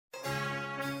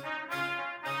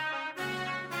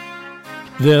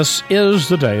This is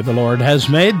the day the Lord has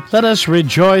made. Let us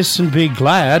rejoice and be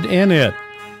glad in it.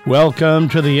 Welcome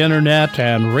to the internet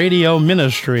and radio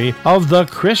ministry of the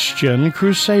Christian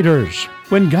Crusaders.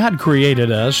 When God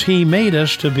created us, He made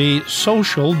us to be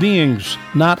social beings,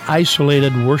 not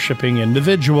isolated worshiping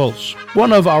individuals.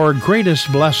 One of our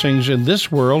greatest blessings in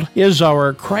this world is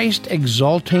our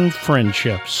Christ-exalting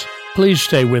friendships. Please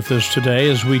stay with us today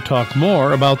as we talk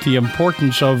more about the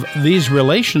importance of these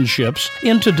relationships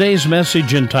in today's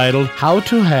message entitled, How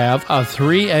to Have a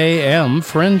 3 a.m.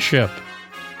 Friendship.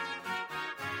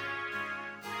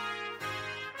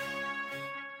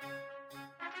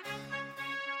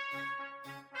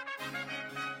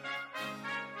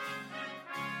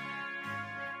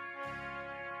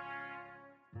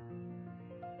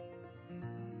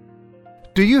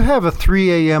 Do you have a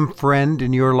 3 a.m. friend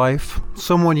in your life?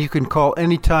 Someone you can call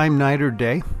anytime, night or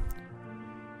day?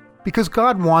 Because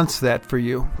God wants that for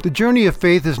you. The journey of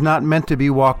faith is not meant to be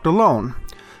walked alone.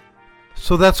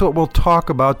 So that's what we'll talk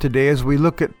about today as we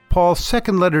look at Paul's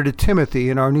second letter to Timothy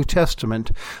in our New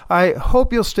Testament. I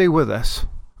hope you'll stay with us.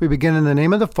 We begin in the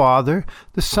name of the Father,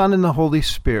 the Son, and the Holy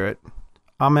Spirit.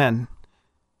 Amen.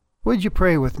 Would you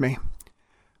pray with me?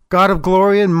 God of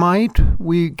glory and might,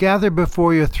 we gather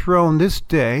before your throne this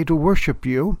day to worship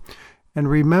you and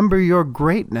remember your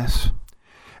greatness.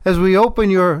 As we open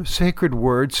your sacred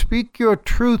word, speak your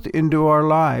truth into our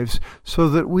lives so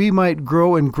that we might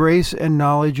grow in grace and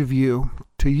knowledge of you.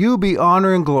 To you be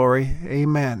honor and glory.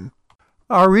 Amen.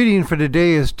 Our reading for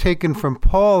today is taken from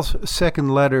Paul's second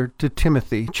letter to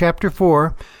Timothy, chapter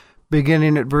 4,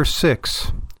 beginning at verse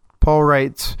 6. Paul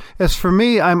writes, As for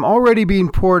me, I'm already being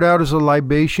poured out as a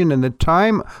libation, and the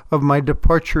time of my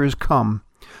departure is come.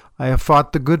 I have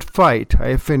fought the good fight. I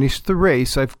have finished the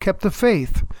race. I've kept the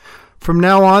faith. From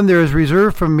now on there is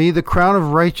reserved for me the crown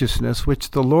of righteousness, which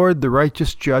the Lord, the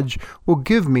righteous judge, will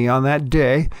give me on that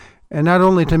day, and not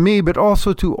only to me, but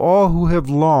also to all who have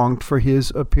longed for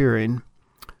his appearing.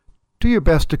 Do your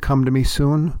best to come to me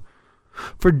soon.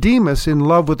 For Demas, in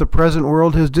love with the present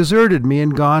world, has deserted me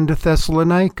and gone to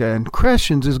Thessalonica, and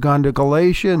Crescens has gone to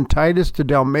Galatia, and Titus to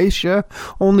Dalmatia.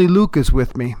 Only Luke is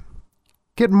with me.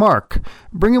 Get Mark,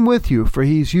 bring him with you, for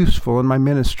he is useful in my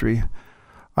ministry.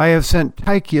 I have sent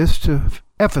Tychicus to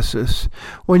Ephesus.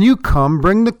 When you come,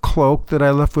 bring the cloak that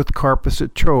I left with Carpus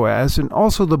at Troas, and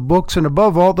also the books, and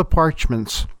above all the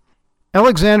parchments.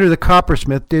 Alexander the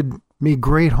coppersmith did me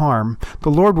great harm.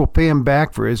 The Lord will pay him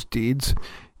back for his deeds.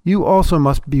 You also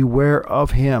must beware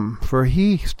of him, for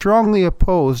he strongly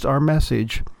opposed our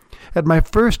message. At my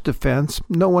first defense,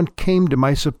 no one came to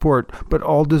my support, but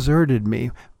all deserted me.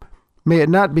 May it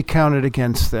not be counted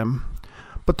against them.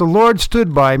 But the Lord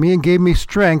stood by me and gave me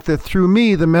strength that through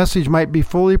me the message might be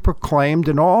fully proclaimed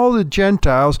and all the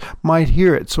Gentiles might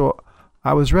hear it. So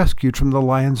I was rescued from the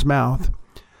lion's mouth.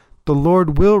 The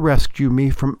Lord will rescue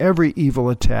me from every evil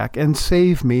attack and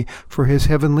save me for his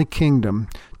heavenly kingdom.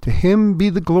 To him be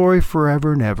the glory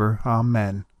forever and ever.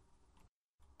 Amen.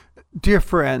 Dear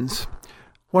friends,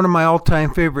 one of my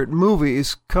all-time favorite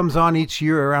movies comes on each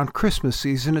year around Christmas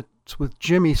season. It's with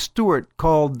Jimmy Stewart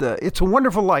called It's a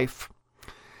Wonderful Life.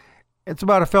 It's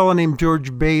about a fellow named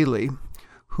George Bailey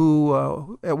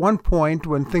who, at one point,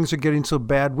 when things are getting so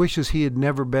bad, wishes he had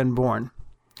never been born.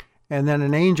 And then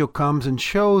an angel comes and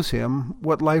shows him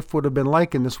what life would have been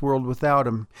like in this world without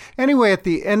him. Anyway, at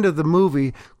the end of the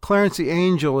movie, Clarence the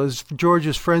Angel, as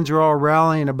George's friends are all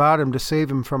rallying about him to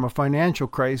save him from a financial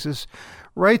crisis,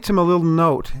 writes him a little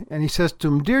note. And he says to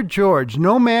him, Dear George,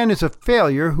 no man is a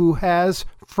failure who has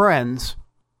friends.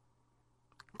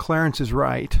 Clarence is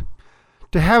right.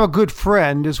 To have a good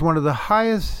friend is one of the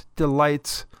highest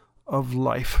delights of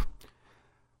life.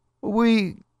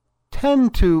 We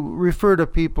tend to refer to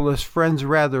people as friends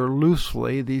rather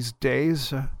loosely these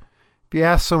days. If you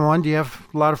ask someone, do you have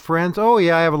a lot of friends? Oh,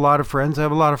 yeah, I have a lot of friends. I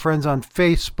have a lot of friends on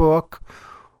Facebook.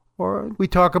 Or we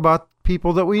talk about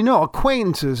people that we know,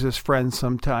 acquaintances as friends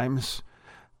sometimes.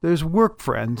 There's work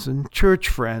friends and church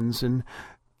friends. And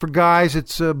for guys,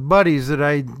 it's buddies that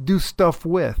I do stuff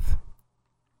with.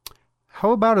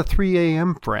 How about a 3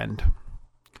 a.m. friend?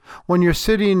 When you're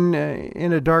sitting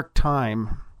in a dark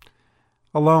time,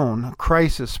 alone, a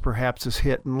crisis perhaps is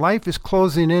hit, and life is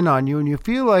closing in on you, and you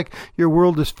feel like your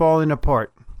world is falling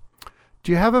apart.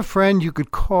 Do you have a friend you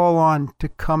could call on to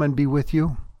come and be with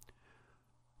you?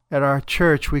 At our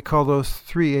church, we call those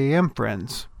 3 a.m.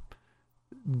 friends,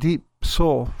 deep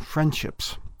soul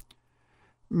friendships.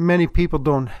 Many people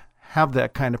don't have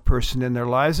that kind of person in their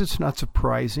lives. It's not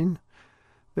surprising.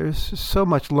 There's so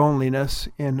much loneliness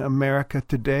in America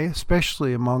today,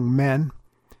 especially among men.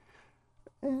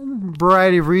 And a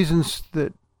variety of reasons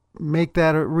that make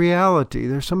that a reality.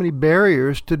 There's so many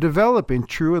barriers to developing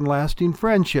true and lasting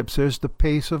friendships. There's the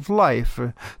pace of life,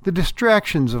 the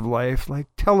distractions of life, like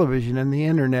television and the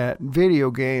internet, video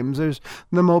games. There's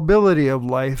the mobility of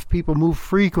life. People move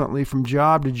frequently from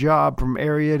job to job, from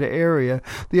area to area.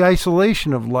 The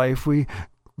isolation of life. We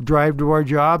drive to our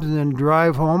jobs and then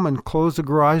drive home and close the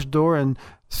garage door and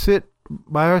sit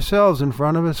by ourselves in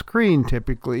front of a screen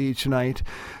typically each night.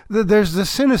 There's the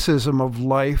cynicism of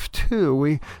life too.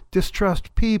 We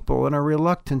distrust people and are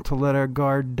reluctant to let our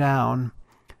guard down.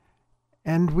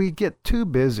 And we get too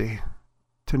busy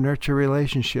to nurture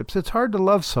relationships. It's hard to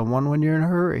love someone when you're in a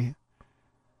hurry.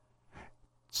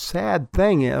 Sad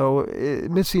thing,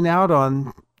 missing out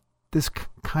on this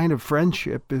kind of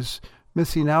friendship is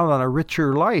missing out on a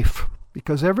richer life,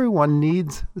 because everyone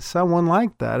needs someone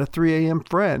like that, a 3 a.m.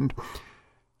 friend.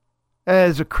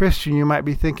 As a Christian, you might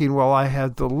be thinking, well, I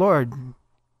have the Lord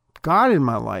God in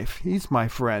my life. He's my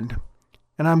friend.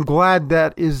 And I'm glad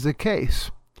that is the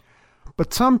case.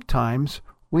 But sometimes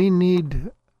we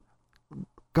need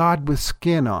God with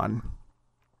skin on.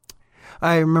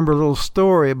 I remember a little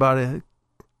story about a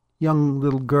young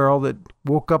little girl that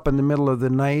woke up in the middle of the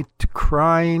night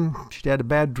crying. She had a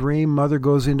bad dream. Mother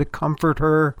goes in to comfort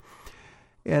her.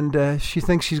 And she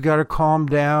thinks she's got her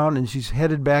calmed down, and she's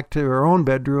headed back to her own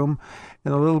bedroom.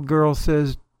 And the little girl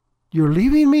says, "You're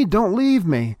leaving me? Don't leave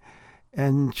me."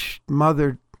 And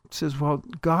mother says, "Well,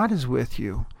 God is with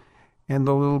you." And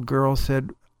the little girl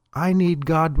said, "I need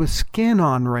God with skin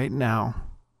on right now."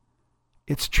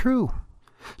 It's true.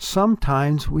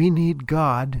 Sometimes we need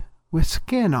God with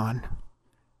skin on.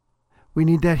 We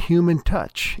need that human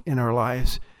touch in our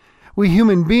lives. We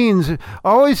human beings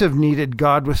always have needed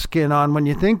God with skin on when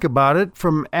you think about it.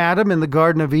 From Adam in the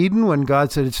Garden of Eden, when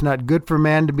God said it's not good for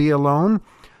man to be alone,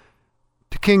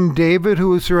 to King David,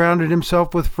 who surrounded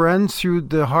himself with friends through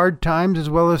the hard times as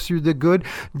well as through the good.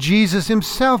 Jesus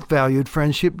himself valued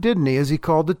friendship, didn't he, as he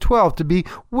called the 12 to be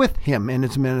with him in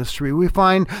his ministry. We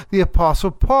find the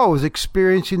Apostle Paul was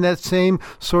experiencing that same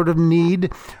sort of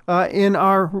need in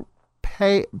our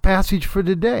passage for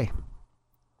today.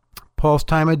 Paul's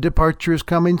time of departure is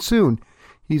coming soon.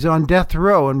 He's on death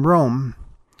row in Rome.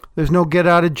 There's no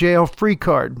get-out-of-jail-free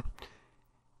card.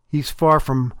 He's far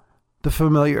from the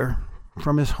familiar,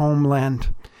 from his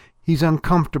homeland. He's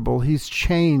uncomfortable. He's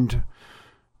chained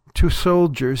to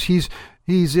soldiers.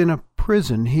 He's in a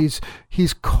prison. He's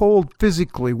cold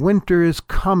physically. Winter is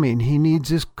coming. He needs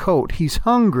his coat. He's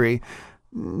hungry.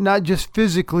 Not just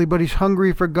physically, but he's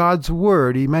hungry for God's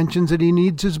word. He mentions that he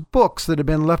needs his books that have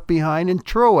been left behind in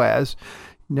Troas.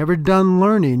 Never done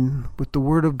learning with the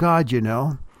word of God, you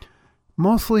know.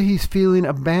 Mostly he's feeling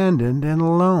abandoned and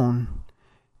alone.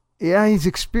 Yeah, he's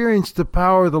experienced the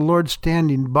power of the Lord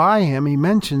standing by him. He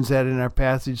mentions that in our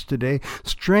passage today,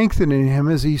 strengthening him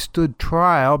as he stood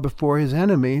trial before his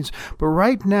enemies. But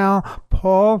right now,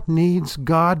 Paul needs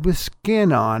God with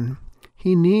skin on.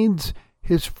 He needs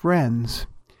his friends.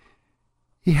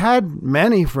 He had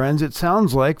many friends, it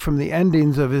sounds like, from the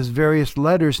endings of his various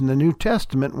letters in the New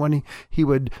Testament when he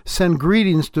would send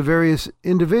greetings to various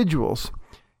individuals.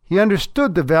 He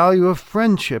understood the value of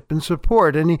friendship and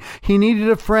support, and he needed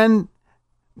a friend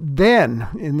then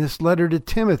in this letter to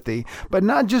Timothy. But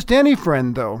not just any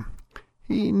friend, though.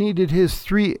 He needed his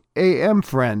 3 a.m.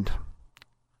 friend,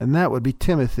 and that would be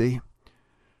Timothy.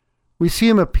 We see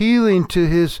him appealing to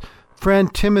his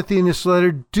friend Timothy in this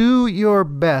letter, "Do your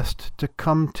best to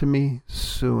come to me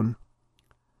soon."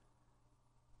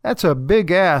 That's a big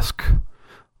ask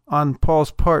on Paul's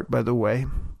part, by the way.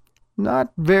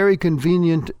 Not very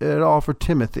convenient at all for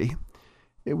Timothy.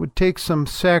 It would take some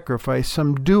sacrifice,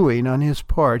 some doing on his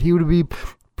part. He would be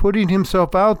putting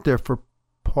himself out there for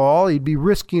Paul. He'd be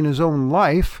risking his own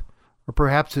life, or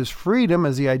perhaps his freedom,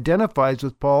 as he identifies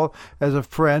with Paul as a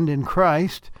friend in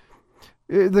Christ.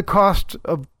 The cost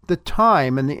of the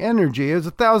time and the energy is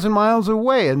 1,000 miles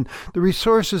away, and the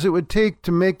resources it would take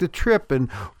to make the trip, and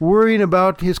worrying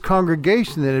about his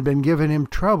congregation that had been giving him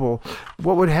trouble.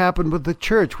 What would happen with the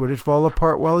church? Would it fall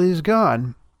apart while he's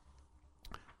gone?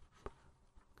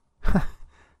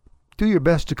 Do your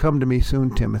best to come to me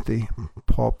soon, Timothy,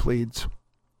 Paul pleads.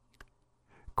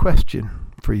 Question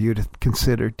for you to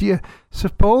consider. Do you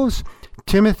suppose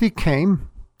Timothy came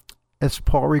as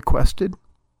Paul requested?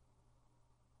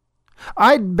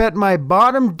 I'd bet my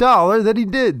bottom dollar that he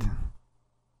did.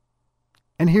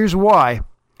 And here's why.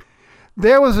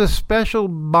 There was a special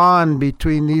bond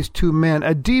between these two men,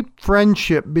 a deep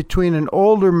friendship between an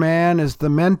older man as the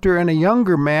mentor and a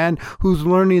younger man who's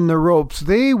learning the ropes.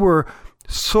 They were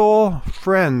soul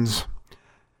friends.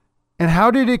 And how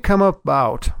did it come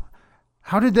about?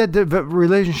 How did that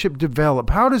relationship develop?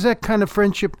 How does that kind of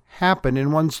friendship happen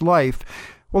in one's life?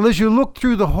 Well, as you look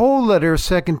through the whole letter of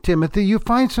 2 Timothy, you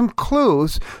find some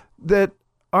clues that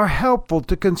are helpful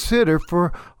to consider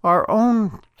for our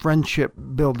own friendship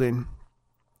building.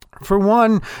 For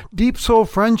one, deep soul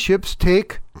friendships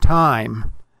take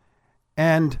time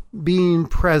and being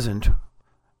present.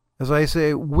 As I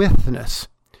say, witness.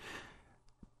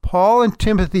 Paul and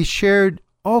Timothy shared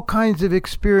all kinds of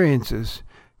experiences.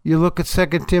 You look at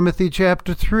 2 Timothy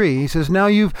chapter 3. He says, "Now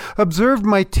you've observed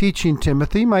my teaching,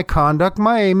 Timothy, my conduct,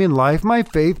 my aim in life, my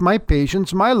faith, my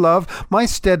patience, my love, my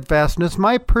steadfastness,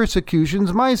 my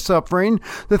persecutions, my suffering,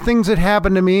 the things that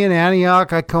happened to me in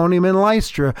Antioch, Iconium, and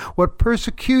Lystra, what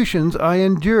persecutions I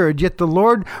endured, yet the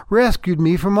Lord rescued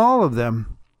me from all of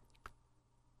them."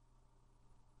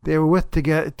 They were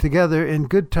together in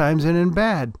good times and in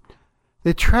bad.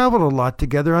 They traveled a lot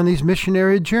together on these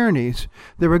missionary journeys.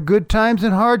 There were good times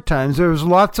and hard times. There was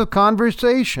lots of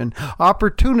conversation,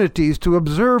 opportunities to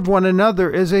observe one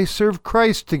another as they served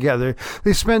Christ together.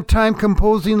 They spent time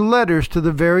composing letters to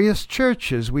the various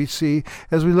churches we see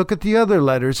as we look at the other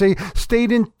letters. They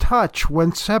stayed in touch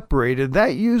when separated.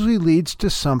 That usually leads to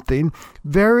something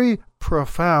very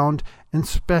profound and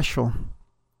special.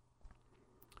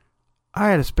 I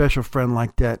had a special friend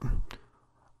like that.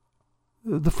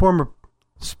 The former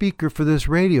speaker for this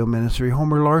radio ministry,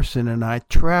 Homer Larson, and I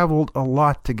traveled a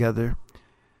lot together.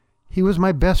 He was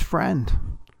my best friend.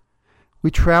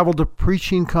 We traveled to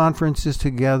preaching conferences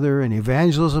together and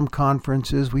evangelism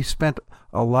conferences. We spent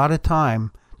a lot of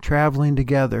time traveling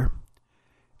together.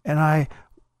 And I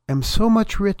am so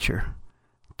much richer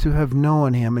to have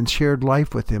known him and shared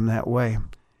life with him that way.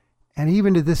 And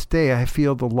even to this day, I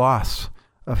feel the loss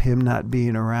of him not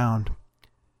being around.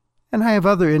 And I have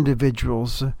other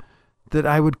individuals that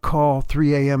I would call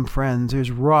 3 a.m. friends.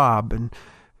 There's Rob, and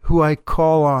who I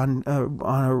call on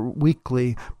a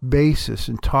weekly basis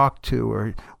and talk to,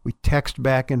 or we text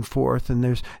back and forth. And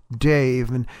there's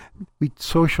Dave, and we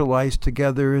socialize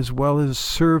together as well as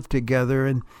serve together.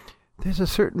 And there's a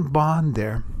certain bond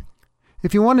there.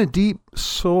 If you want a deep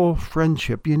soul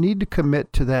friendship, you need to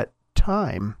commit to that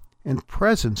time and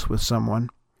presence with someone.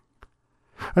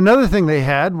 Another thing they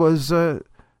had was there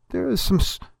was some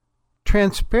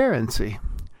transparency.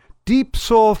 Deep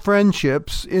soul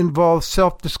friendships involve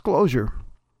self-disclosure,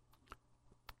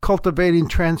 cultivating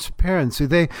transparency.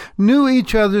 They knew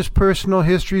each other's personal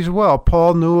histories well.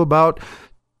 Paul knew about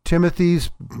Timothy's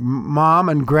mom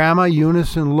and grandma,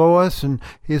 Eunice and Lois, and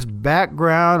his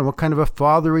background and what kind of a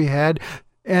father he had.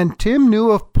 And Tim knew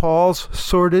of Paul's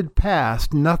sordid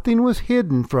past. Nothing was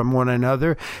hidden from one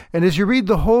another. And as you read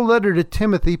the whole letter to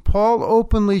Timothy, Paul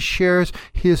openly shares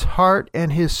his heart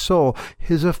and his soul,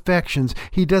 his affections.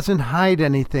 He doesn't hide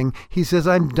anything. He says,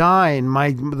 "I'm dying.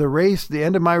 The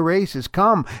end of my race has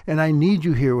come, and I need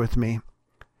you here with me."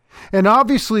 And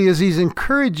obviously, as he's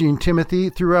encouraging Timothy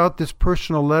throughout this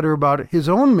personal letter about his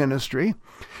own ministry,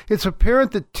 it's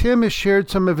apparent that Tim has shared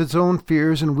some of his own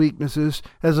fears and weaknesses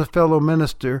as a fellow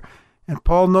minister, and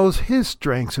Paul knows his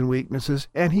strengths and weaknesses,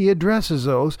 and he addresses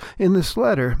those in this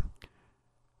letter.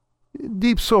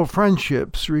 Deep soul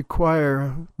friendships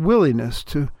require willingness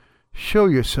to show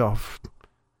yourself,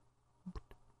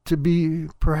 to be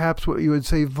perhaps what you would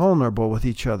say vulnerable with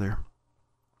each other.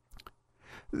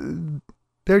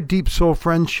 Their deep soul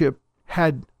friendship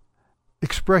had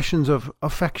expressions of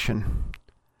affection.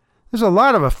 There's a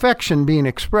lot of affection being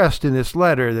expressed in this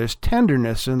letter. There's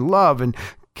tenderness and love and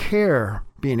care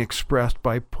being expressed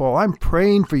by Paul. "I'm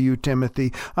praying for you,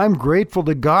 Timothy. I'm grateful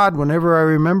to God whenever I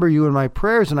remember you in my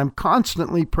prayers, and I'm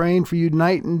constantly praying for you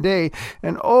night and day.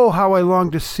 And oh, how I long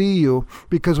to see you,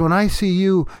 because when I see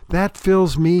you, that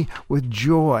fills me with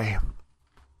joy."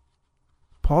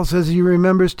 Paul says he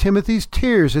remembers Timothy's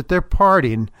tears at their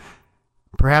parting.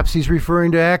 Perhaps he's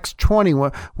referring to Acts 20,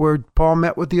 where Paul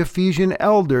met with the Ephesian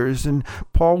elders, and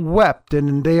Paul wept,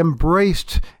 and they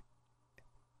embraced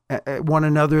one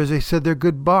another as they said their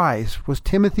goodbyes. Was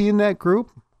Timothy in that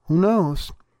group? Who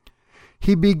knows?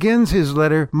 He begins his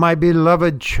letter, "My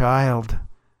beloved child."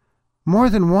 More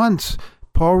than once,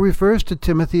 Paul refers to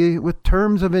Timothy with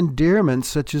terms of endearment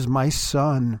such as "my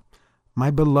son,"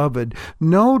 "my beloved."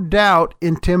 No doubt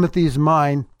in Timothy's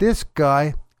mind, this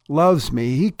guy loves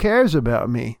me. He cares about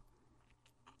me.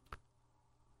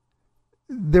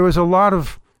 There was a lot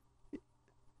of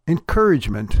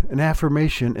encouragement and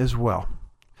affirmation as well.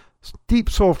 Deep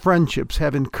soul friendships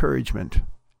have encouragement,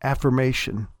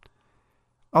 affirmation.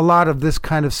 A lot of this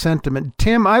kind of sentiment.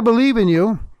 "Tim, I believe in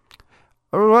you.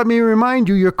 Let me remind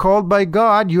you, you're called by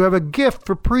God. You have a gift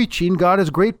for preaching. God has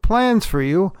great plans for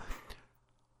you.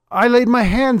 I laid my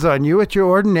hands on you at your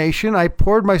ordination. I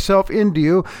poured myself into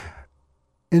you,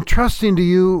 entrusting to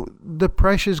you the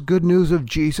precious good news of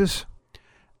Jesus.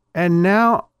 And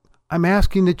now I'm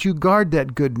asking that you guard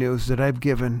that good news that I've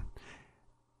given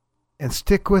and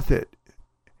stick with it.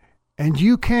 And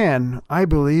you can, I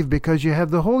believe, because you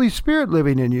have the Holy Spirit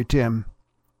living in you, Tim.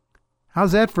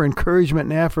 How's that for encouragement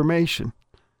and affirmation?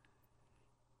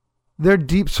 Their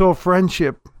deep soul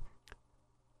friendship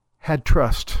had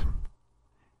trust.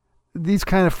 These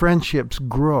kind of friendships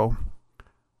grow.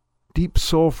 Deep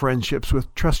soul friendships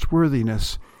with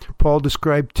trustworthiness. Paul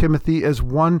described Timothy as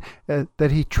one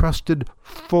that he trusted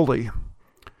fully.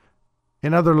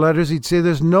 In other letters, he'd say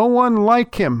there's no one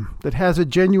like him that has a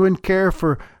genuine care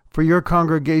for your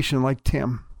congregation like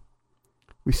Tim.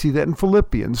 We see that in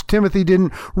Philippians. Timothy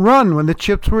didn't run when the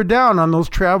chips were down on those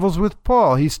travels with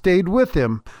Paul. He stayed with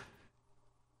him.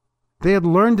 They had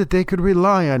learned that they could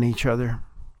rely on each other.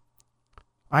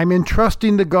 I'm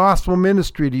entrusting the gospel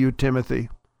ministry to you, Timothy,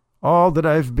 all that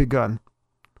I've begun,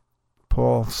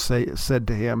 Paul said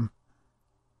to him.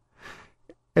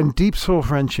 And deep soul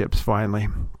friendships, finally,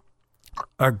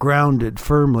 are grounded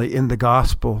firmly in the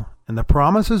gospel and the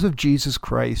promises of Jesus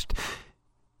Christ.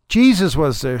 Jesus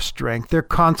was their strength, their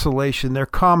consolation, their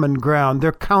common ground,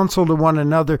 their counsel to one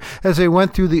another as they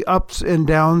went through the ups and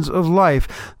downs of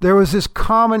life. There was this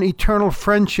common eternal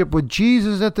friendship with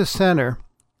Jesus at the center.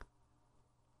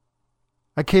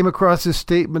 I came across this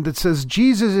statement that says,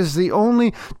 Jesus is the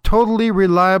only totally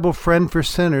reliable friend for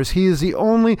sinners. He is the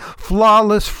only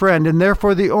flawless friend, and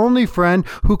therefore the only friend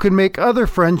who can make other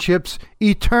friendships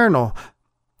eternal.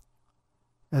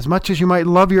 As much as you might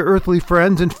love your earthly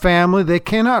friends and family, they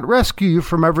cannot rescue you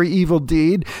from every evil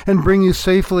deed and bring you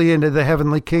safely into the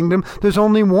heavenly kingdom. There's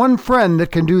only one friend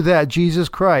that can do that, Jesus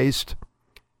Christ.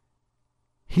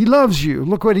 He loves you.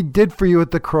 Look what he did for you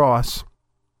at the cross.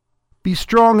 Be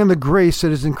strong in the grace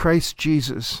that is in Christ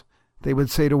Jesus, they would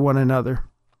say to one another.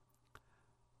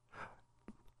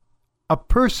 A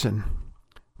person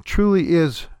truly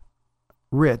is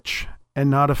rich and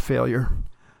not a failure,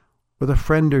 with a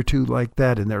friend or two like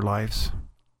that in their lives.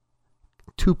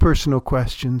 2 personal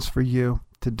questions for you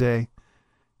today.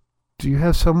 Do you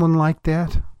have someone like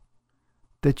that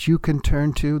you can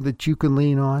turn to, that you can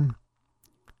lean on?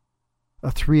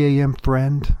 A 3 a.m.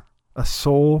 friend, a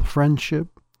soul friendship?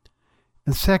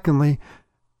 And secondly,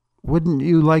 wouldn't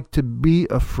you like to be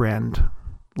a friend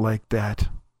like that?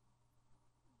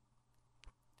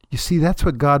 You see, that's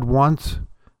what God wants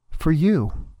for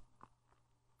you.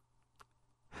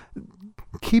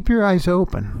 Keep your eyes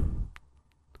open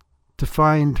to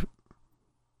find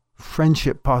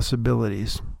friendship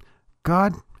possibilities.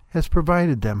 God has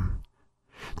provided them.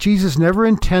 Jesus never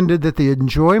intended that the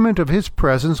enjoyment of his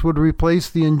presence would replace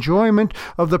the enjoyment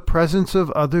of the presence of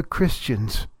other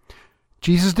Christians.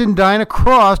 Jesus didn't die on a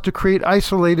cross to create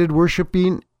isolated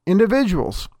worshiping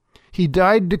individuals. He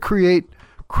died to create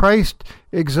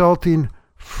Christ-exalting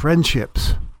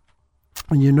friendships.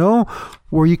 And you know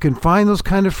where you can find those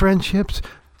kind of friendships?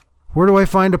 Where do I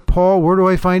find a Paul? Where do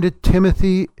I find a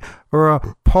Timothy or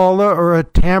a Paula or a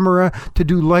Tamara to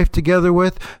do life together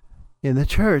with? In the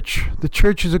church. The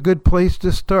church is a good place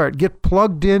to start. Get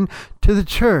plugged in to the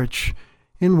church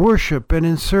in worship and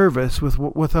in service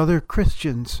with other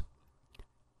Christians.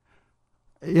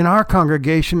 In our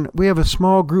congregation, we have a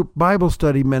small group Bible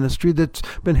study ministry that's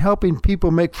been helping people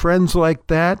make friends like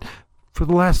that for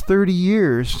the last 30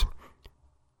 years.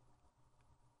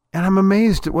 And I'm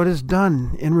amazed at what it's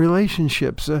done in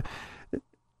relationships,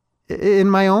 in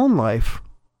my own life,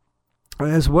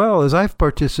 as well as I've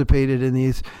participated in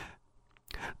these.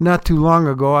 Not too long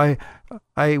ago,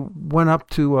 I went up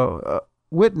to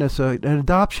witness an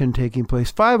adoption taking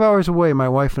place. 5 hours away, my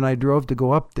wife and I drove to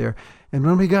go up there. And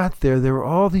when we got there were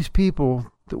all these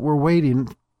people that were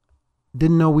waiting,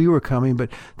 didn't know we were coming,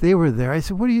 but they were there. I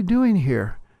said, "What are you doing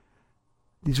here?"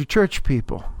 These are church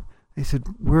people. They said,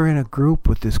 "We're in a group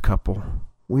with this couple.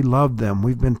 We love them.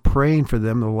 We've been praying for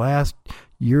them the last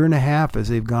year and a half as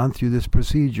they've gone through this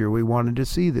procedure. We wanted to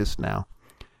see this now."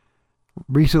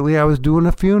 Recently, I was doing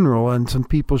a funeral, and some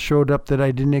people showed up that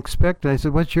I didn't expect. And I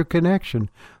said, "What's your connection?"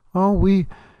 "Oh,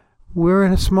 we're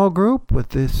in a small group with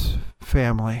this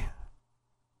family."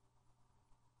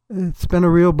 It's been a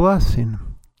real blessing.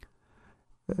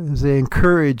 As they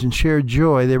encourage and share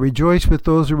joy, they rejoice with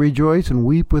those who rejoice and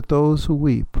weep with those who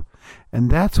weep. And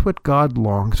that's what God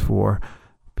longs for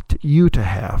you to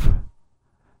have.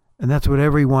 And that's what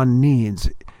everyone needs,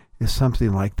 is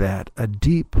something like that, a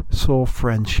deep soul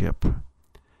friendship.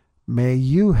 May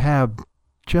you have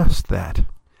just that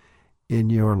in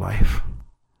your life.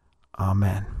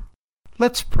 Amen.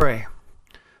 Let's pray.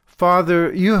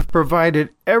 Father, you have provided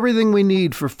everything we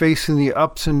need for facing the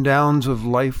ups and downs of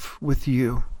life with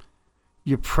you.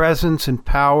 Your presence and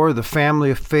power, the family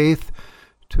of faith,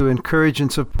 to encourage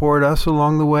and support us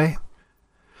along the way.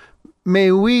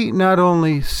 May we not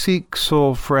only seek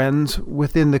soul friends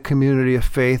within the community of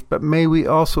faith, but may we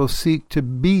also seek to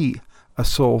be a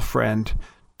soul friend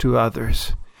to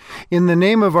others. In the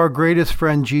name of our greatest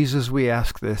friend Jesus, we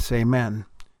ask this. Amen.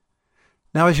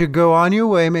 Now as you go on your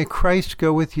way, may Christ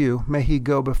go with you. May he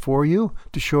go before you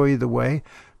to show you the way,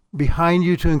 behind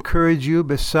you to encourage you,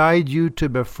 beside you to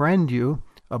befriend you,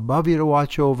 above you to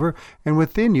watch over, and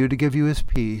within you to give you his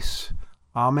peace.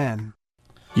 Amen.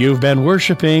 You've been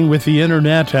worshiping with the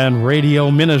internet and radio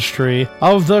ministry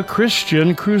of the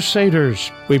Christian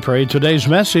Crusaders. We pray today's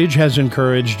message has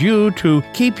encouraged you to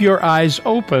keep your eyes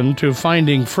open to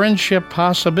finding friendship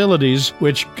possibilities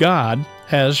which God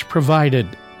has provided.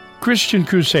 Christian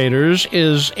Crusaders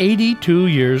is 82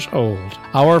 years old.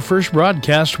 Our first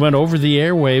broadcast went over the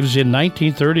airwaves in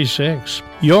 1936.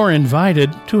 You're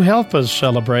invited to help us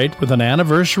celebrate with an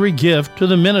anniversary gift to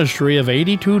the ministry of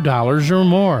 $82 or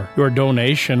more. Your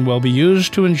donation will be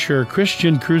used to ensure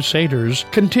Christian Crusaders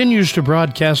continues to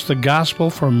broadcast the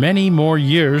gospel for many more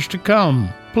years to come.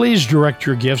 Please direct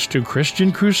your gifts to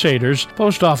Christian Crusaders,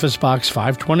 Post Office Box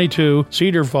 522,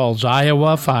 Cedar Falls,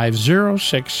 Iowa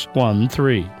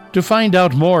 50613. To find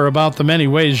out more about the many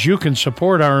ways you can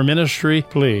support our ministry,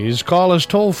 please call us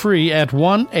toll-free at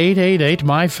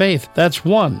 1-888-MY-FAITH. That's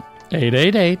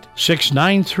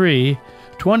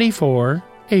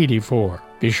 1-888-693-2484.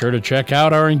 Be sure to check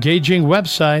out our engaging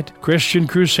website,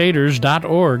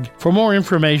 ChristianCrusaders.org, for more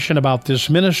information about this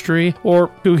ministry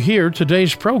or to hear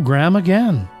today's program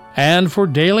again. And for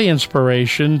daily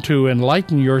inspiration to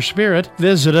enlighten your spirit,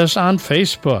 visit us on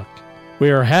Facebook. We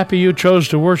are happy you chose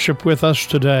to worship with us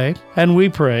today, and we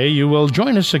pray you will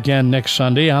join us again next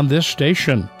Sunday on this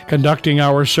station. Conducting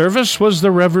our service was the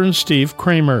Reverend Steve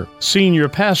Kramer, Senior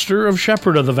Pastor of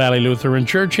Shepherd of the Valley Lutheran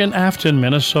Church in Afton,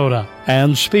 Minnesota,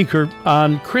 and speaker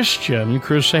on Christian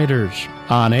Crusaders,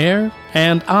 on air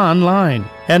and online,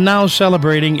 and now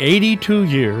celebrating 82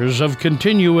 years of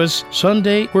continuous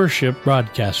Sunday worship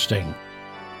broadcasting.